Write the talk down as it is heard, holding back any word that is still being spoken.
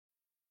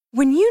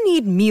When you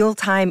need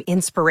mealtime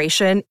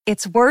inspiration,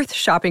 it's worth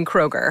shopping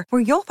Kroger,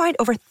 where you'll find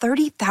over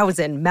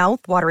 30,000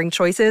 mouth-watering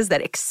choices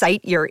that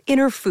excite your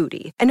inner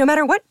foodie. And no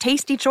matter what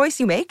tasty choice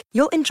you make,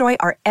 you'll enjoy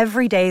our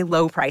everyday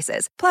low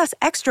prices, plus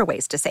extra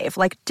ways to save,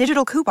 like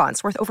digital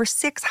coupons worth over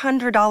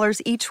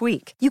 $600 each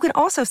week. You can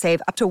also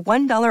save up to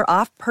 $1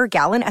 off per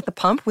gallon at the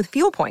pump with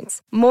fuel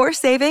points. More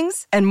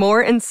savings and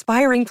more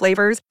inspiring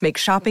flavors make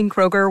shopping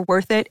Kroger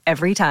worth it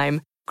every time.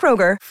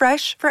 Kroger,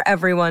 fresh for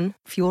everyone.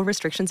 Fuel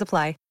restrictions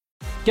apply.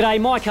 G'day,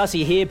 Mike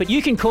Hussey here, but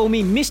you can call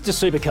me Mr.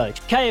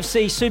 Supercoach.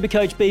 KFC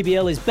Supercoach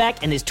BBL is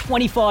back and there's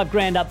 25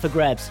 grand up for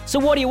grabs. So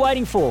what are you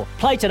waiting for?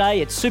 Play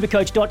today at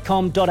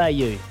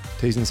supercoach.com.au.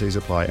 T's and C's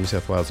apply. New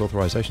South Wales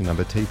authorisation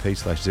number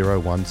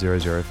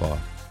TP/01005.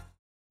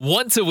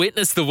 Want to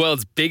witness the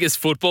world's biggest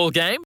football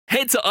game?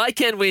 Head to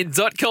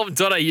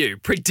iCanWin.com.au,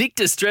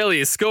 predict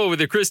Australia's score with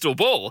a crystal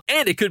ball,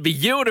 and it could be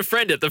you and a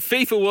friend at the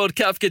FIFA World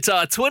Cup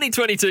Qatar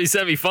 2022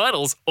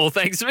 semi-finals, all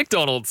thanks to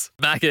McDonald's.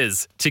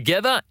 Maccas,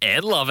 together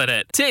and loving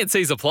it.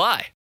 T&Cs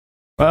apply.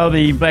 Well,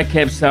 the Black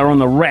Caps are on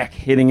the rack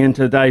heading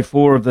into day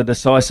 4 of the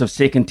decisive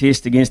second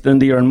test against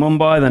India in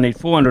Mumbai. They need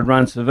 400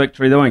 runs for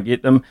victory. They won't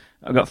get them.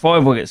 I've got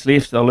 5 wickets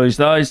left. They'll lose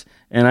those.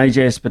 And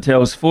Ajaz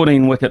Patel's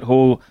 14-wicket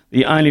haul,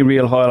 the only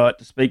real highlight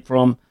to speak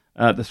from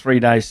the 3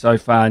 days so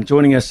far. And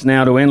joining us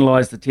now to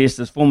analyse the test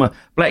is former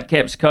Black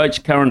Caps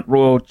coach, current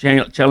Royal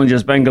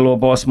Challengers Bangalore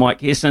boss, Mike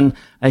Hesson.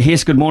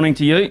 Hess, good morning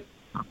to you.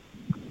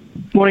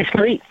 Morning,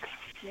 Scotty.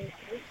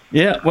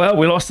 Yeah, well,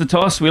 we lost the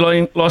toss. We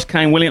lost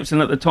Kane Williamson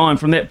at the time.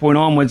 From that point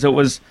onwards, it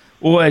was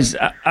always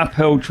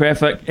uphill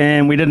traffic,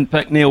 and we didn't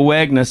pick Neil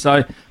Wagner.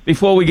 So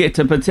before we get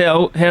to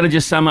Patel, how did you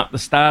sum up the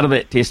start of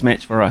that test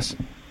match for us?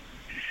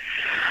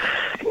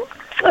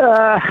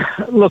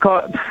 Look,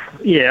 I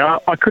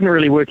couldn't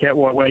really work out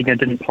why Wagner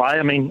didn't play.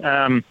 I mean,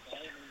 as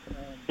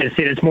I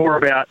said, it's more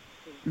about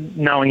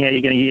knowing how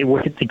you're going to get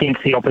wickets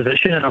against the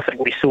opposition, and I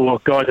think we saw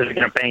guys that are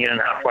going to bang it in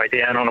halfway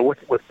down on a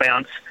wicket with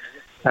bounce.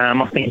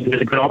 I think he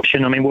was a good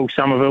option. I mean, Will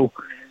Somerville,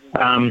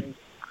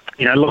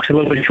 looks a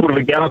little bit short of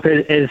a gallop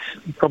as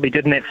probably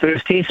did in that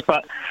first test,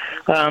 but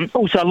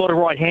also a lot of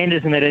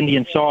right-handers in that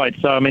Indian side.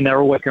 So, I mean, they're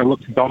always going to look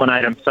to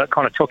dominate him, so it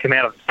kind of took him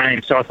out of the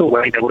game. So I thought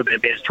Wagner would have been a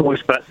better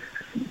choice, but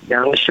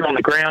unless you're on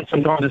the ground,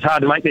 sometimes it's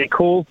hard to make that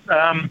call.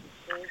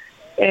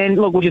 And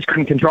look, we just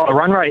couldn't control the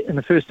run rate in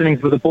the first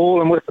innings with the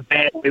ball, and with the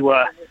bat, we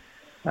were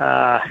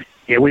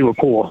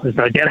poor. There's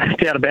no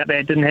doubt about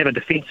that. Didn't have a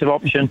defensive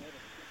option,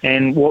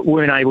 and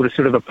weren't able to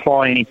sort of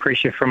apply any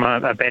pressure from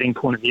a batting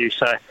point of view.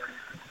 So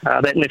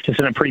that left us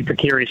in a pretty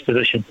precarious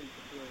position.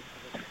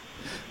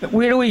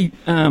 Where do we...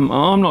 I'm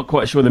not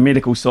quite sure the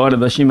medical side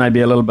of this. You may be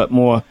a little bit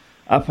more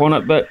up on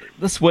it, but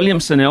this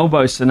Williamson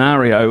elbow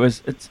scenario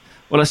it's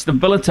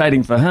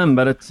debilitating for him,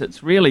 but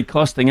it's really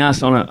costing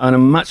us on a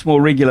much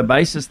more regular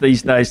basis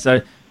these days.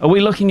 So are we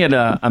looking at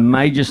a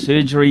major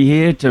surgery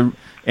here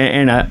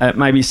and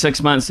maybe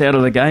 6 months out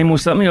of the game or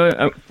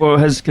something for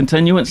his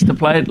continuance to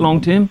play it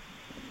long term?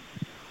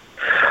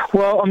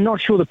 Well, I'm not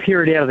sure the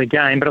period out of the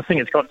game, but I think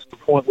it's got to the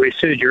point where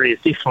surgery is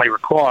definitely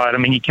required. I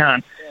mean, you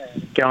can't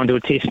go into a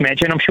test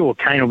match, and I'm sure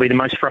Kane will be the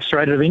most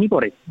frustrated of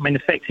anybody. I mean, the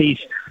fact he's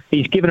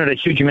given it a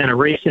huge amount of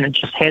rest and it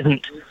just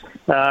hasn't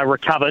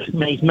recovered. I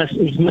mean,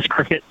 he's missed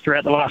cricket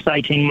throughout the last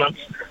 18 months.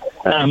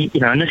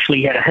 Initially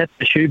he had a hip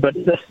issue, but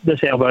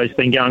this elbow's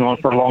been going on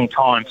for a long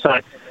time. So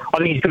I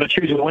think he's got to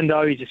choose a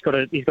window. He's got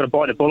to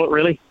bite the bullet,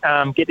 really,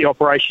 get the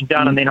operation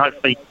done, and then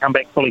hopefully come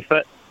back fully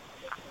fit.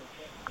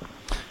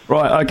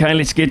 Right, okay,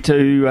 let's get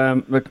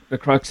to the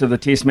crux of the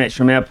test match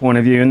from our point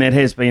of view, and that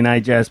has been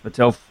Ajaz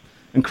Patel.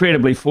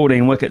 Incredibly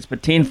 14 wickets,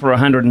 but 10 for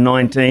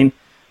 119.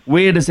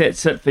 Where does that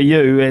sit for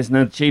you as an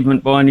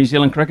achievement by a New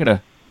Zealand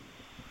cricketer?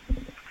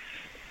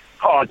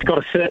 Oh, it's got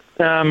to sit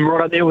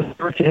right up there with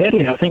Richard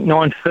Hadlee. I think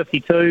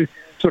 952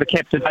 sort of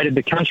captivated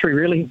the country,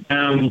 really.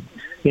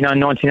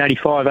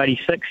 1985,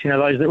 86,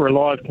 those that were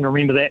alive can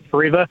remember that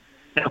forever.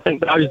 And I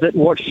think those that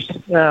watched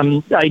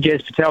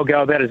Ajaz Patel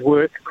go about his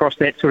work across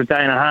that sort of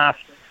day and a half,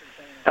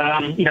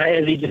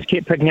 as he just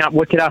kept picking up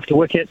wicket after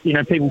wicket,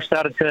 people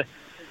started to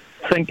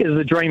think, is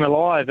the dream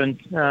alive? And,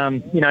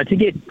 to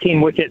get 10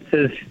 wickets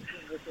is,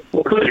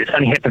 well, clearly it's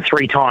only happened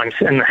 3 times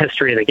in the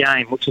history of the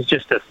game, which is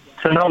just a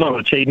phenomenal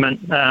achievement,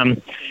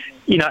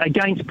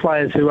 against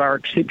players who are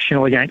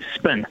exceptional against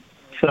spin.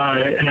 So,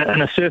 in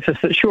a surface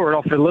that, sure, it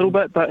offered a little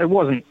bit, but it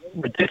wasn't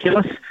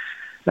ridiculous.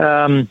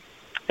 And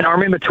I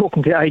remember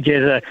talking to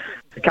Ajaz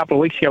a couple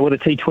of weeks ago where the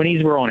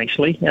T20s were on,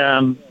 actually,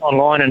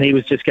 online, and he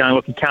was just going,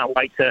 look, he can't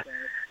wait to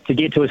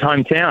get to his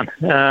hometown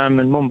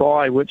in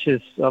Mumbai, which is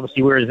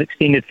obviously where his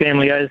extended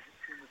family is.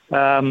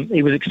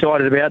 He was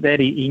excited about that.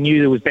 He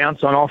knew there was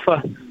bounce on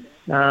offer.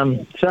 For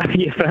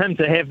him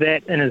to have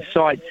that in his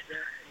sights,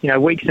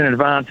 weeks in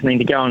advance, and then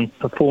to go and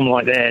perform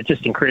like that,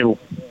 just incredible.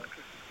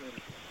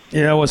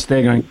 Yeah, it was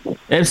staggering.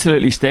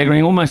 Absolutely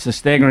staggering. Almost as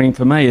staggering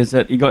for me is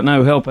that he got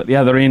no help at the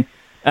other end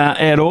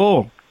at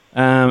all.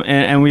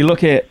 And we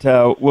look at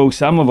Will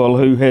Somerville,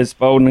 who has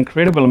bowled an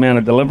incredible amount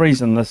of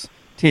deliveries in this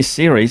Test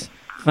series,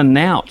 for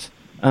Nout.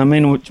 I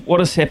mean, what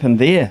has happened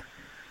there?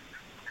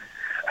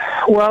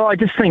 Well, I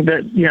just think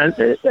that,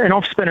 an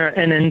off-spinner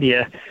in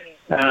India,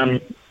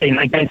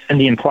 against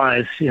Indian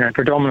players,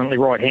 predominantly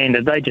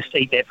right-handed, they just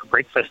eat that for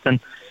breakfast. And,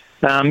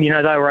 they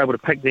were able to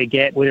pick their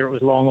gap, whether it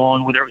was long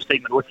on, whether it was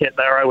deep mid-wicket,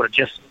 they were able to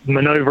just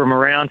manoeuvre him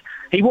around.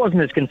 He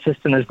wasn't as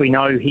consistent as we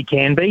know he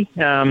can be.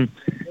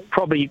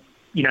 Probably,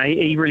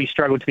 he really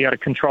struggled to be able to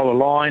control a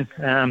line.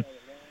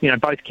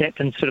 Both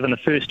captains sort of in the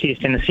first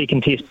test and the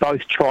second test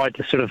both tried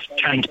to sort of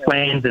change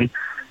plans and,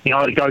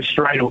 either go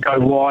straight or go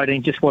wide, and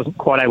he just wasn't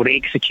quite able to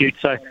execute.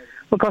 So,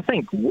 look, I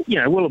think,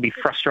 Will will be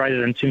frustrated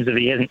in terms of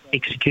he hasn't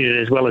executed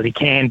as well as he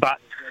can, but,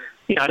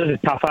 it is a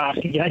tough ask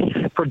against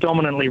a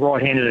predominantly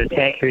right-handed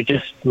attack who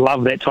just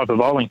love that type of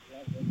bowling.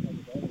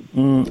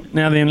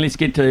 Now then, let's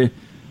get to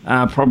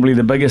probably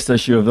the biggest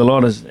issue of the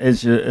lot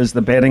is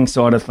the batting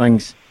side of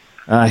things.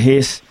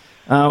 Hess,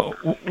 all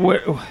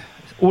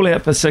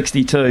out for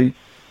 62.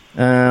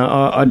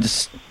 I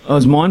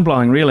was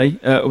mind-blowing, really.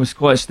 It was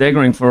quite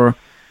staggering for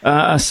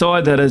a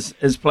side that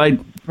has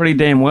played pretty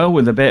damn well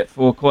with the bat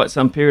for quite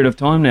some period of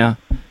time now.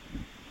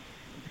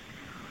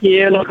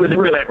 Yeah, look, it was a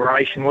real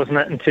aberration, wasn't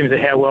it, in terms of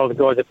how well the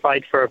guys have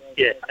played for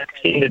an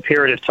extended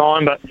period of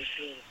time, but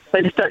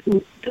they just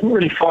didn't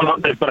really find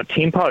like they've got a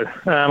tempo.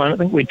 I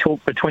think we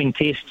talked between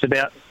tests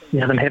about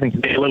them having to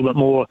be a little bit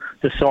more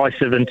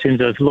decisive in terms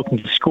of looking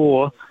to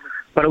score,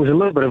 but it was a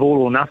little bit of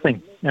all or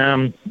nothing.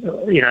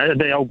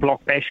 The old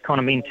block bash kind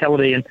of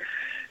mentality, and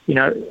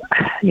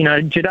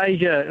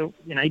Jadeja,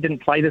 he didn't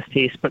play this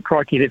test, but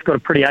crikey, they've got a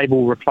pretty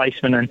able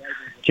replacement in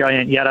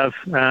Jayant Yadav.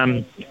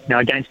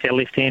 Against our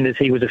left-handers,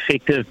 he was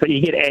effective, but you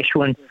get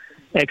Ashwin,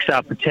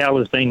 Axar Patel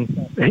has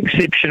been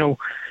exceptional,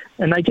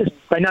 and they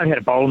know how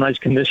to bowl in those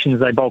conditions.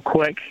 They bowl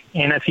quick,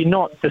 and if you're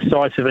not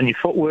decisive in your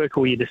footwork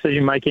or your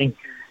decision-making,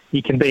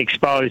 you can be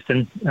exposed.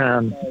 And,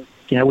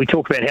 we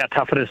talk about how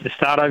tough it is to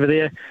start over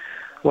there.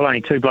 Well,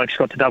 only 2 blokes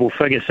got to double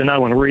figures, so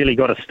no one really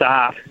got a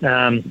start.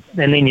 And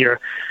then you're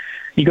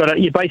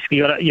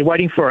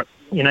waiting for it.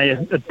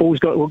 The ball's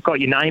got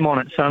your name on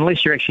it, so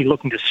unless you're actually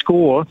looking to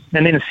score,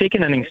 and then the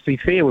second innings, to be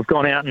fair, we've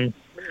gone out and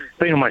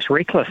been almost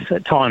reckless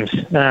at times.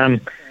 So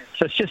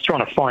it's just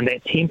trying to find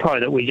that tempo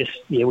that we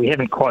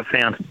haven't quite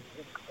found.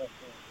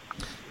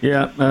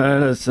 Yeah,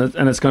 it is,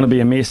 and it's going to be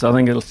a mess. I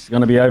think it's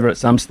going to be over at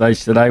some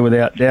stage today,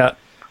 without doubt.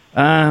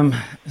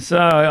 So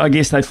I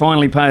guess they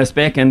finally pay us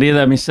back, and they've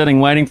been sitting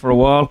waiting for a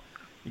while.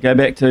 You go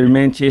back to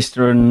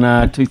Manchester in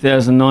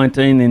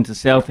 2019, then to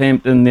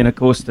Southampton, then of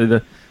course to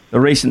the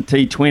recent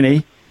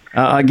T20.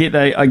 I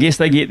guess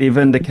they get their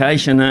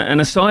vindication. And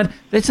a side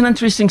that's an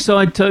interesting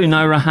side too.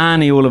 No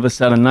Rahane all of a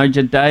sudden. No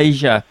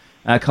Jadeja.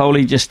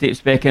 Kohli just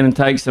steps back in and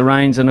takes the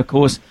reins, and of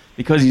course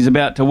because he's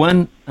about to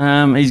win,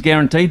 he's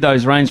guaranteed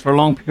those reins for a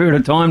long period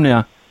of time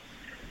now.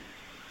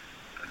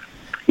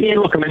 Yeah,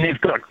 look,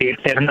 they've got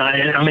depth, haven't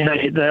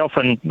they? They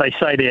often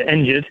say they're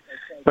injured,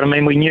 but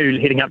we knew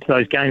heading up to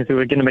those games there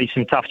were going to be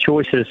some tough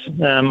choices.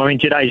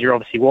 Jadeja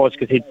obviously was,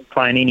 because he'd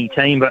play in any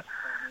team, but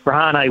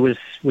Rahane was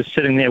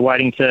sitting there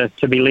waiting to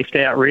be left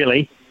out,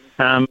 really,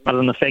 other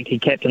than the fact he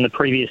captained the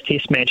previous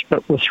test match.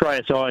 But with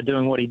Shreyas Iyer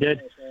doing what he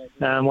did,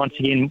 once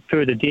again,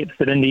 further depth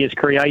that India's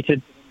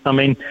created.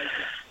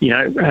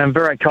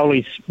 Virat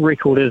Kohli's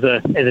record as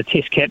a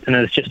test captain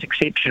is just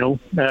exceptional,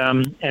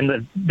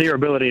 and their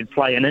ability to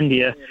play in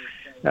India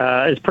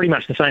is pretty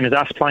much the same as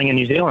us playing in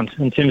New Zealand,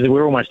 in terms of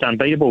we're almost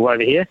unbeatable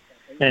over here,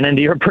 and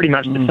India are pretty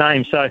much the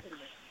same. So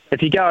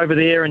if you go over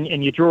there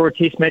and you draw a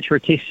test match or a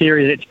test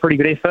series, it's a pretty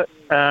good effort.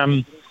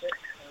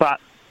 But,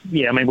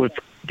 yeah, we've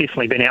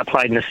definitely been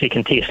outplayed in the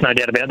second test, no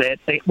doubt about that,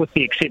 with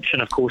the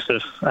exception, of course,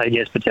 of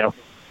Ajaz Patel.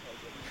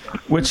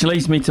 Which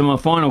leads me to my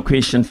final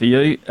question for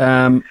you.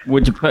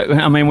 We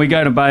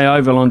go to Bay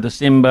Oval on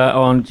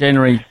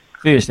January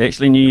 1st,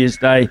 actually, New Year's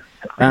Day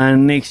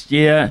next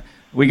year.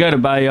 We go to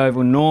Bay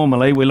Oval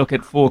normally. We look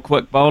at 4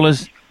 quick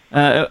bowlers.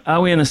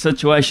 Are we in a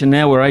situation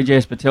now where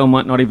Ajaz Patel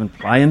might not even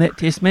play in that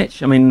test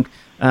match?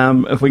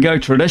 If we go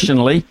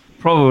traditionally,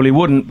 probably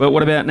wouldn't, but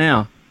what about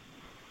now?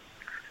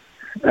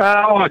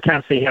 I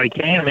can't see how he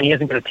can. He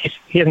hasn't got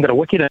a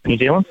wicket in New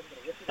Zealand.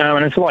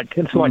 And it's like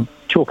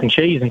chalk and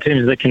cheese in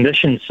terms of the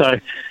conditions. So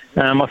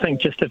I think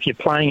just if you're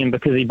playing him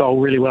because he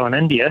bowled really well in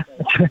India,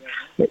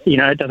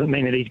 it doesn't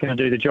mean that he's going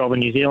to do the job in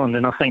New Zealand.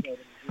 And I think,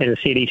 as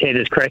I said, he's had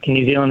his crack in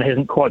New Zealand,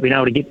 hasn't quite been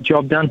able to get the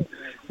job done.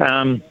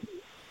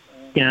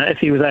 If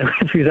he was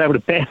able to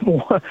bat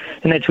more,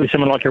 and that's where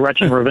someone like a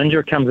Rachin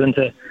Ravindra comes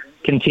into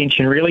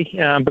contention, really,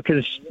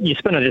 because your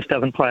spinner just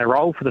doesn't play a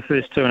role for the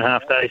first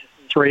 2.5 days,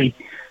 3,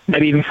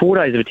 maybe even 4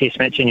 days of a test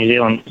match in New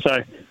Zealand.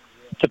 So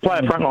to play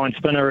a frontline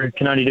spinner who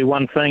can only do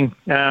one thing,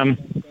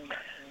 when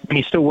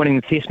you're still winning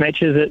the test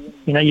matches,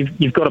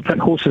 you've got to pick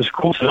horses for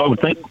courses, I would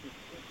think.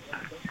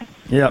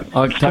 Yeah,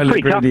 I totally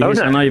agree with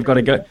you. I know you've got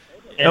to go.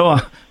 Yeah. Oh,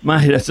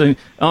 mate,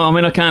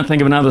 I can't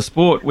think of another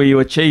sport where you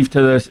achieve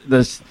to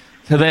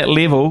that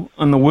level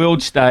on the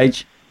world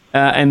stage,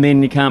 and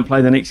then you can't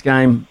play the next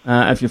game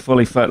if you're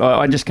fully fit.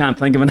 I just can't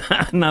think of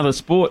another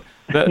sport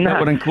that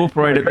would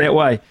incorporate it that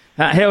way.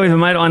 However,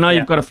 mate, I know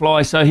you've got to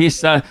fly, so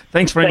Hess,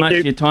 thanks very much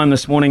for your time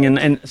this morning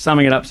and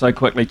summing it up so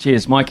quickly.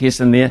 Cheers. Mike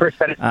Hesson there,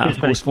 of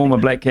course, former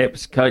Black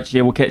Caps coach.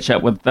 Yeah, we'll catch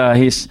up with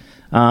Hess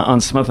on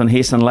Smith and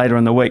Hesson later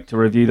in the week to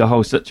review the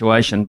whole situation.